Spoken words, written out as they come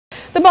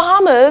The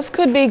Bahamas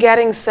could be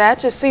getting set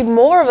to see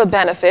more of a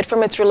benefit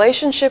from its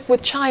relationship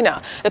with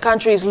China. The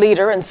country's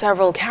leader and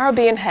several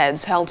Caribbean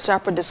heads held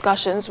separate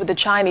discussions with the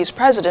Chinese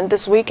president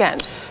this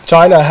weekend.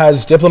 China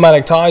has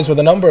diplomatic ties with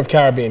a number of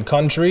Caribbean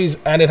countries,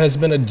 and it has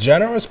been a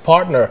generous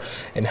partner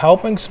in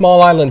helping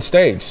small island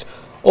states.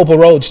 Opal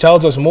Roach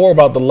tells us more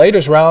about the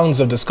latest rounds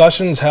of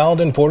discussions held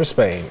in Port of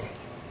Spain.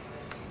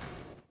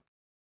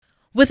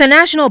 With a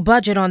national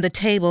budget on the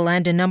table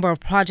and a number of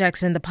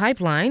projects in the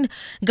pipeline,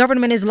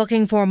 government is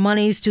looking for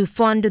monies to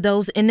fund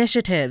those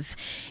initiatives.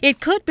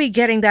 It could be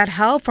getting that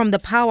help from the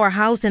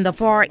powerhouse in the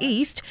Far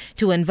East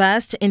to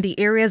invest in the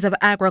areas of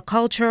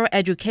agriculture,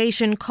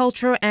 education,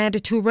 culture,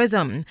 and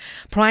tourism.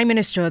 Prime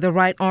Minister the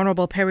Right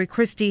Honorable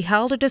Christie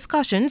held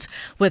discussions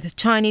with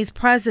Chinese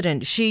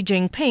President Xi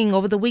Jinping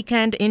over the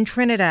weekend in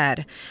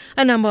Trinidad.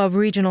 A number of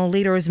regional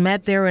leaders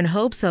met there in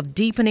hopes of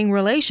deepening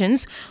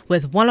relations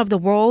with one of the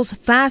world's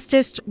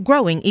fastest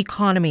growing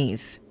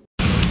economies.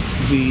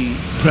 The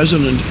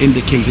president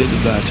indicated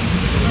that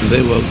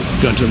they were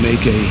going to make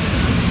a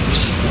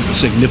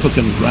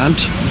significant grant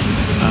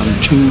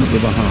to the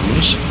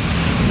Bahamas,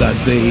 that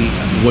they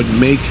would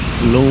make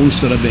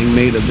loans that are being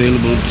made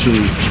available to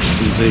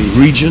the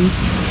region,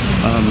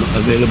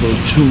 available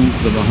to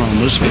the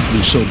Bahamas if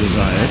we so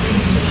desired,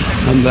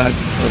 and that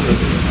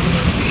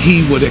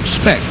he would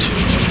expect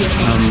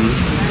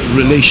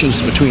relations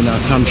between our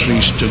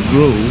countries to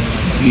grow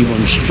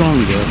even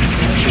stronger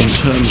in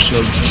terms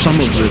of some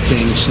of the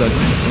things that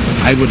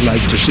I would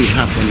like to see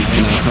happen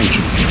in our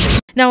country.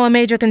 Now, a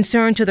major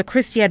concern to the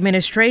Christie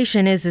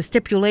administration is the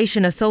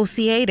stipulation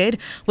associated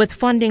with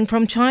funding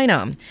from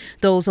China.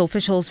 Those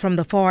officials from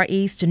the Far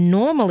East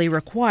normally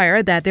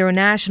require that their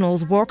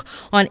nationals work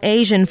on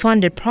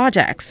Asian-funded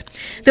projects.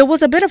 There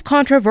was a bit of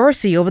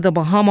controversy over the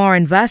Bahama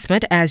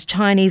investment as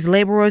Chinese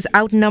laborers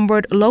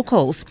outnumbered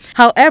locals.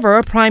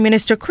 However, Prime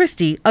Minister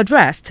Christie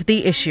addressed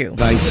the issue.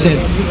 I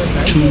said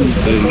to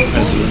the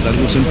president that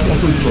it was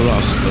important for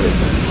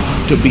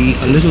us to be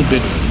a little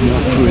bit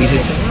more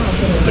creative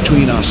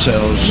between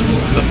ourselves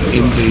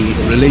in the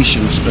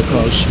relations,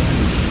 because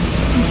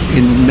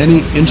in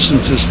many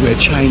instances where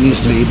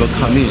Chinese labor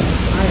come in,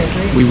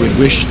 we would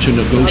wish to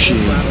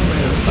negotiate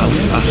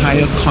a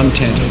higher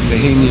content of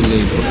Bahamian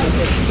labor,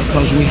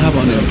 because we have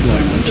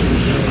unemployment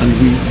and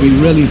we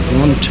really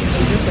want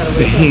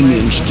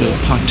Bahamians to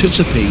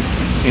participate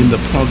in the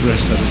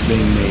progress that is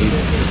being made.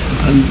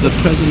 And the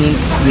president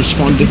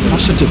responded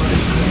positively.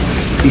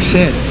 He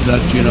said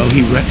that,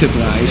 he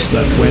recognized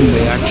that when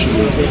they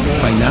actually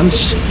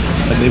finance,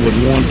 that they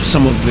would want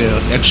some of their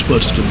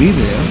experts to be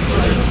there,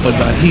 but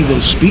that he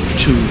will speak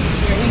to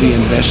the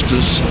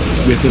investors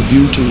with a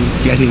view to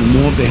getting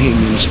more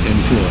Bahamians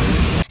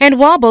employed. And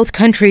while both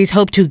countries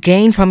hope to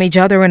gain from each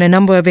other in a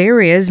number of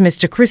areas,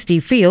 Mr. Christie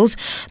feels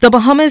the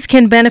Bahamas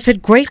can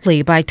benefit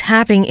greatly by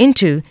tapping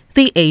into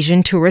the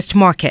Asian tourist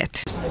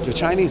market. The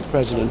Chinese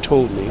president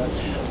told me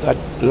that,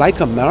 like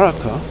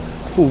America,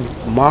 who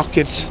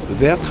markets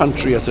their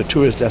country as a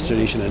tourist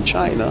destination in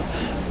China,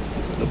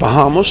 the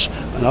Bahamas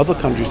and other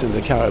countries in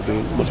the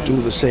Caribbean must do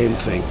the same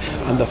thing.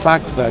 And the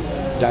fact that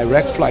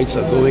direct flights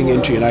are going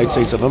into the United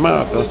States of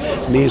America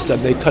means that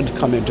they could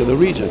come into the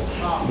region,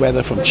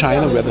 whether from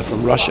China, whether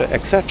from Russia,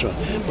 etc.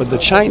 But the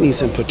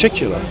Chinese in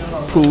particular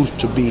proved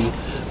to be,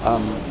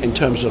 in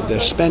terms of their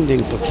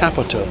spending per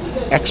capita,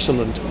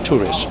 excellent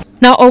tourists.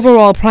 Now,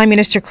 overall, Prime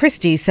Minister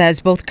Christie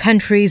says both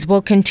countries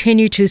will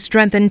continue to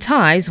strengthen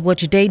ties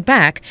which date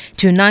back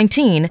to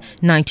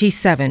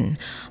 1997.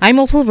 I'm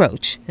Opal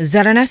Roach,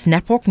 ZNS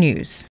Network News.